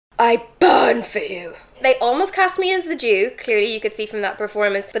I burn for you. They almost cast me as the Jew, clearly you could see from that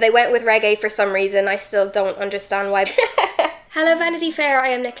performance, but they went with reggae for some reason. I still don't understand why. Hello Vanity Fair, I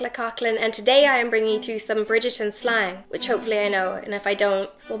am Nicola Coughlan, and today I am bringing you through some Bridgerton slang, which hopefully I know, and if I don't,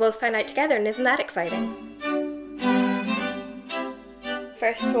 we'll both find out together, and isn't that exciting?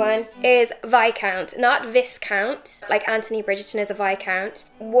 First one is Viscount, not Viscount, like Anthony Bridgerton is a Viscount.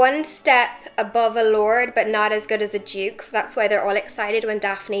 One step above a lord, but not as good as a duke, so that's why they're all excited when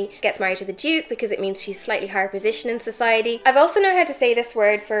Daphne gets married to the duke, because it means she's slightly higher position in society. I've also known how to say this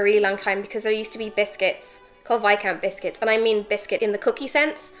word for a really long time because there used to be biscuits called Viscount biscuits, and I mean biscuit in the cookie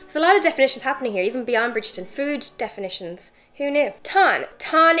sense. There's a lot of definitions happening here, even beyond Bridgerton. Food definitions. Who knew? Ton.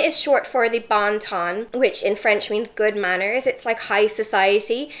 Ton is short for the bon ton, which in French means good manners. It's like high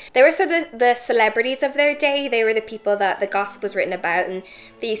society. They were sort of the celebrities of their day. They were the people that the gossip was written about, and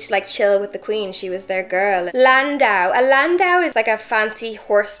they used to like chill with the queen. She was their girl. Landau. A landau is like a fancy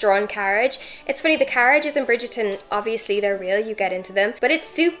horse-drawn carriage. It's funny, the carriages in Bridgerton, obviously they're real, you get into them, but it's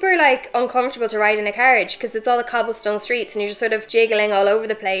super like uncomfortable to ride in a carriage because it's all the cobblestone streets and you're just sort of jiggling all over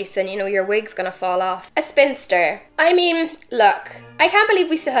the place and you know your wig's gonna fall off. A spinster. I mean, look, I can't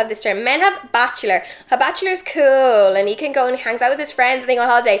believe we still have this term. Men have bachelor. A bachelor's cool and he can go and hangs out with his friends and they go on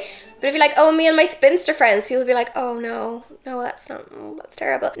holiday. But if you're like, oh, me and my spinster friends, people will be like, oh no, that's not, that's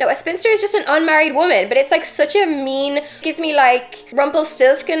terrible. No, a spinster is just an unmarried woman, but it's like such a mean, gives me like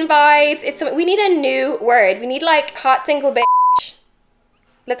Rumpelstiltskin vibes. It's we need a new word. We need like hot single bitch.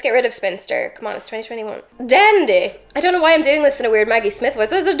 Let's get rid of spinster. Come on, it's 2021. Dandy. I don't know why I'm doing this in a weird Maggie Smith voice.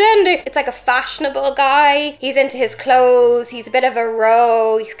 This is a dandy. It's like a fashionable guy. He's into his clothes. He's a bit of a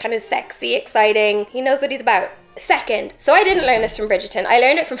row. He's kind of sexy, exciting. He knows what he's about. Second, so I didn't learn this from Bridgerton, I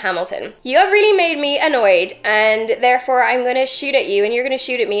learned it from Hamilton. You have really made me annoyed and therefore I'm gonna shoot at you and you're gonna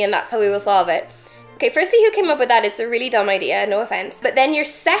shoot at me and that's how we will solve it. Okay, firstly, who came up with that? It's a really dumb idea, no offense. But then your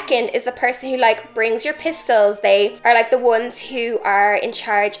second is the person who like brings your pistols. They are like the ones who are in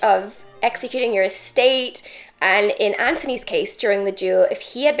charge of executing your estate. And in Anthony's case, during the duel, if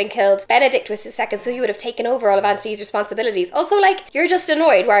he had been killed, Benedict was his second, so he would have taken over all of Anthony's responsibilities. Also, like, you're just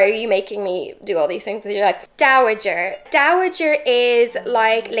annoyed. Why are you making me do all these things with your life? Dowager. Dowager is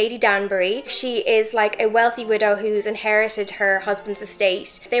like Lady Danbury. She is like a wealthy widow who's inherited her husband's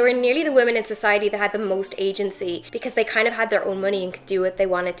estate. They were nearly the women in society that had the most agency because they kind of had their own money and could do what they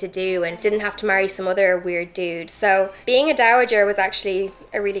wanted to do and didn't have to marry some other weird dude. So being a dowager was actually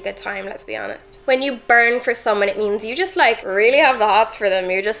a really good time, let's be honest. When you burn for someone, it means you just like really have the hots for them.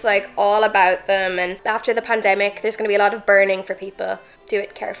 You're just like all about them, and after the pandemic there's going to be a lot of burning for people. Do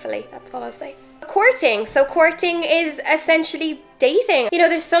it carefully, that's all I'll say. Courting. So courting is essentially dating. You know,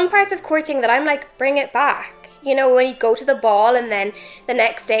 there's some parts of courting that I'm like, bring it back. You know, when you go to the ball and then the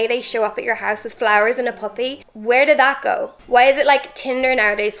next day they show up at your house with flowers and a puppy. Where did that go? Why is it like Tinder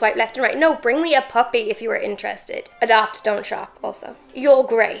nowadays, swipe left and right? No, bring me a puppy if you were interested. Adopt, don't shop also. Your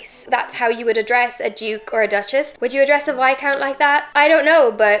Grace. That's how you would address a duke or a duchess. Would you address a viscount like that? I don't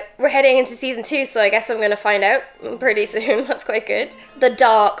know, but we're heading into season 2, so I guess I'm gonna find out pretty soon. That's quite good. The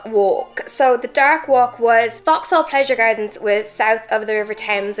Dark Walk. So the Dark Walk was, Vauxhall Pleasure Gardens was south of the River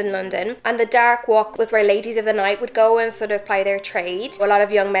Thames in London, and the Dark Walk was where ladies of the night would go and sort of ply their trade. A lot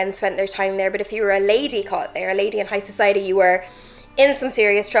of young men spent their time there, but if you were a lady caught there, a lady in high society, you were in some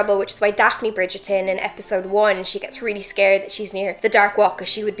serious trouble, which is why Daphne Bridgerton in episode 1, she gets really scared that she's near the Dark Walk because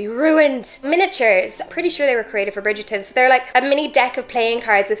she would be ruined. Miniatures. Pretty sure they were created for Bridgerton, so they're like a mini deck of playing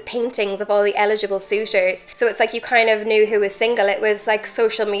cards with paintings of all the eligible suitors. So it's like you kind of knew who was single. It was like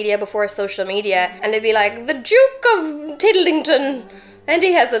social media before social media, and it'd be like, the Duke of Tiddlington, and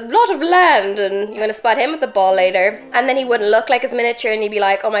he has a lot of land, and you want to spot him at the ball later. And then he wouldn't look like his miniature and you'd be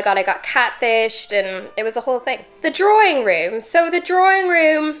like, oh my god, I got catfished, and it was a whole thing. The drawing room. So the drawing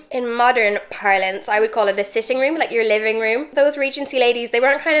room, in modern parlance, I would call it a sitting room, like your living room. Those Regency ladies, they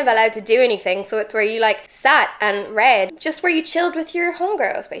weren't kind of allowed to do anything, so it's where you like sat and read, just where you chilled with your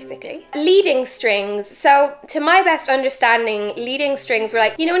homegirls, basically. Leading strings. So to my best understanding, leading strings were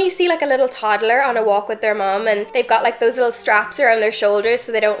like, you know when you see like a little toddler on a walk with their mom and they've got like those little straps around their shoulders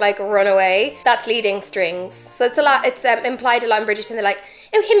so they don't like run away? That's leading strings. So it's a lot, it's implied a lot in Bridgerton. They're like,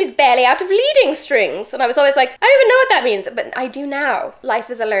 oh, him is barely out of leading strings. And I was always like, I don't even know what that means, but I do now. Life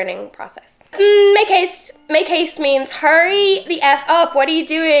is a learning process. Make haste. Make haste means hurry the F up. What are you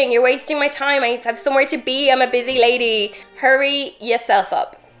doing? You're wasting my time. I have somewhere to be. I'm a busy lady. Hurry yourself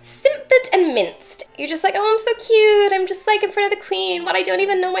up. Simpered and minced. You're just like, oh, I'm so cute. I'm just like in front of the queen. What, I don't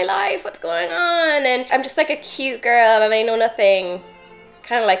even know my life. What's going on? And I'm just like a cute girl and I know nothing.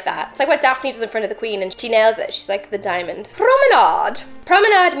 Kind of like that. It's like what Daphne does in front of the Queen, and she nails it. She's like the diamond. Promenade.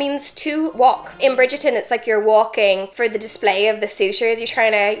 Promenade means to walk. In Bridgerton, it's like you're walking for the display of the suitors. You're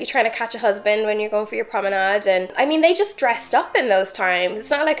trying to catch a husband when you're going for your promenade. And I mean, they just dressed up in those times.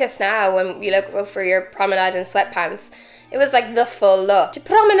 It's not like us now when you go for your promenade in sweatpants. It was like the full look. To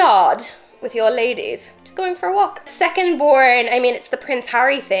promenade with your ladies, just going for a walk. Second born, I mean, it's the Prince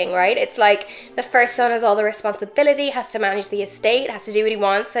Harry thing, right? It's like the first son has all the responsibility, has to manage the estate, has to do what he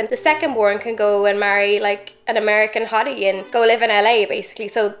wants, and the second born can go and marry like an American hottie and go live in LA basically.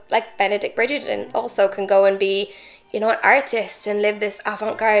 So like Benedict Bridgerton also can go and be, you know, an artist and live this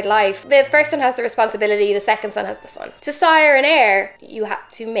avant-garde life. The first son has the responsibility, the second son has the fun. To sire an heir, you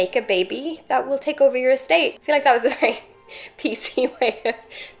have to make a baby that will take over your estate. I feel like that was a very PC way of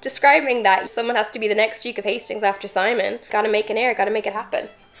describing that. Someone has to be the next Duke of Hastings after Simon. Gotta make an heir, gotta make it happen.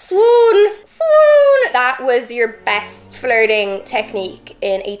 Swoon! Swoon! That was your best flirting technique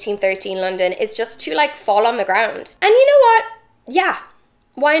in 1813 London, is just to like fall on the ground. And you know what? Yeah,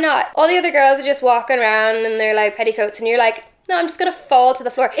 why not? All the other girls are just walking around in their like petticoats and you're like, no, I'm just gonna fall to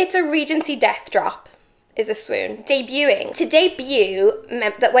the floor. It's a Regency death drop. Is a swoon. Debuting. To debut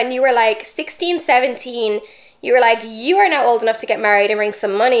meant that when you were like 16, 17, you were like, you are now old enough to get married and bring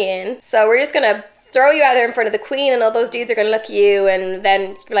some money in. So we're just gonna throw you out there in front of the Queen and all those dudes are gonna look at you and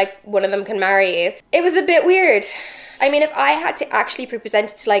then like one of them can marry you. It was a bit weird. I mean, if I had to actually be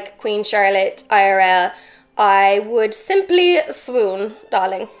presented to like Queen Charlotte IRL, I would simply swoon,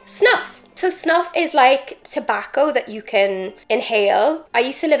 darling. Snuff. So snuff is like tobacco that you can inhale. I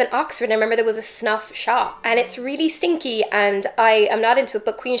used to live in Oxford and I remember there was a snuff shop and it's really stinky and I am not into it,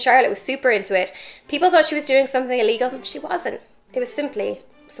 but Queen Charlotte was super into it. People thought she was doing something illegal. She wasn't. It was simply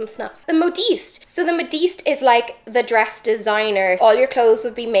some snuff. The modiste. So the modiste is like the dress designer. All your clothes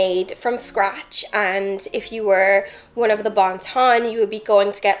would be made from scratch, and if you were one of the bon ton, you would be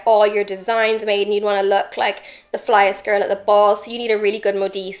going to get all your designs made and you'd want to look like the flyest girl at the ball. So you need a really good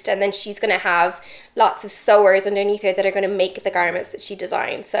modiste, and then she's going to have lots of sewers underneath her that are going to make the garments that she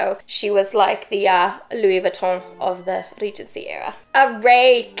designed. So she was like the Louis Vuitton of the Regency era. A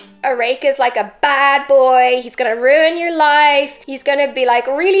rake. A rake is like a bad boy. He's gonna ruin your life. He's gonna be like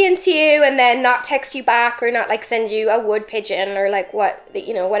really into you and then not text you back or not like send you a wood pigeon or like what,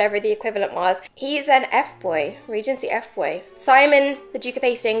 you know, whatever the equivalent was. He's an F-boy, Regency F-boy. Simon, the Duke of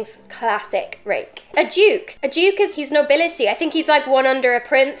Hastings, classic rake. A duke. A duke is, he's nobility. I think he's like one under a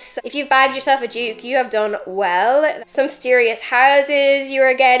prince. If you've bagged yourself a duke, you have done well. Some mysterious houses you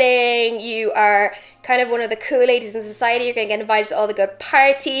are getting. You are kind of one of the cool ladies in society. You're gonna get invited to all the good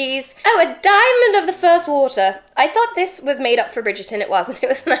parties. Oh, a diamond of the first water. I thought this was made up for Bridgerton. It wasn't. It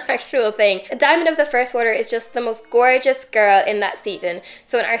was an actual thing. A diamond of the first water is just the most gorgeous girl in that season.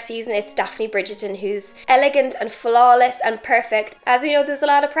 So in our season, it's Daphne Bridgerton, who's elegant and flawless and perfect. As we know, there's a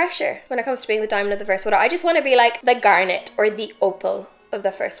lot of pressure when it comes to being the diamond of the first water. I just want to be like the garnet or the opal of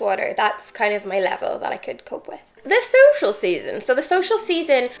the first water. That's kind of my level that I could cope with. The social season. So the social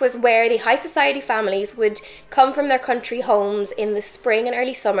season was where the high society families would come from their country homes in the spring and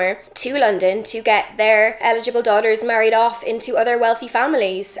early summer to London to get their eligible daughters married off into other wealthy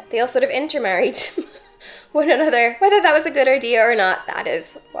families. They all sort of intermarried one another. Whether that was a good idea or not, that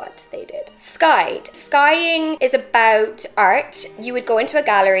is what they did. Skied. Skying is about art. You would go into a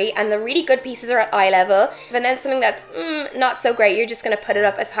gallery and the really good pieces are at eye level, and then something that's not so great, you're just gonna put it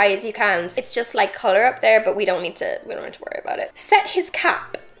up as high as you can. It's just like color up there, but we don't need to worry about it. Set his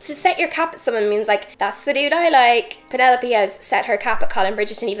cap. To set your cap at someone means like, that's the dude I like. Penelope has set her cap at Colin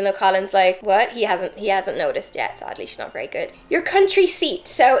Bridgerton, even though Colin's like, what? He hasn't noticed yet. Sadly, she's not very good. Your country seat.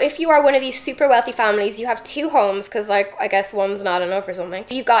 So if you are one of these super wealthy families, you have two homes, because like, I guess one's not enough or something.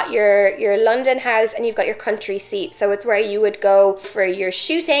 You've got your London house and you've got your country seat. So it's where you would go for your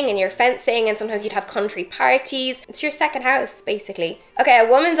shooting and your fencing, and sometimes you'd have country parties. It's your second house, basically. Okay, a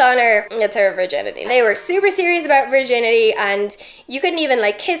woman's honor, it's her virginity. They were super serious about virginity, and you couldn't even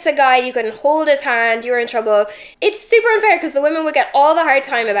like kiss a guy, you couldn't hold his hand, you were in trouble. It's super unfair because the women would get all the hard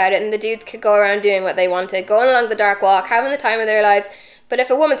time about it and the dudes could go around doing what they wanted, going along the dark walk, having the time of their lives. But if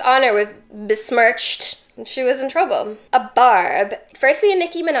a woman's honor was besmirched, she was in trouble. A barb. Firstly, a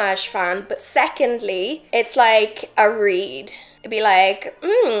Nicki Minaj fan, but secondly, it's like a reed. It'd be like,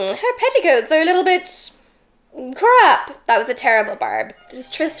 her petticoats are a little bit crap. That was a terrible barb. I was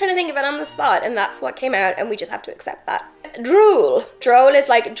just trying to think of it on the spot, and that's what came out, and we just have to accept that. Drool. Droll is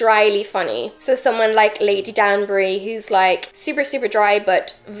like dryly funny. So someone like Lady Danbury, who's like super, super dry,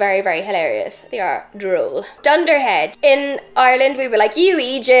 but very, very hilarious. They are droll. Dunderhead. In Ireland, we were like, you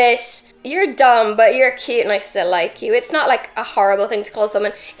Aegis, you're dumb, but you're cute and I still like you. It's not like a horrible thing to call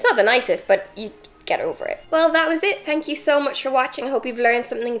someone. It's not the nicest, but you get over it. Well, that was it. Thank you so much for watching. I hope you've learned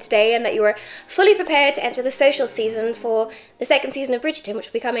something today and that you are fully prepared to enter the social season for the second season of Bridgerton, which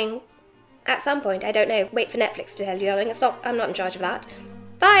will be coming at some point. I don't know. Wait for Netflix to tell you, darling. I'm not in charge of that.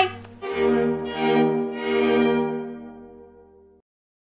 Bye!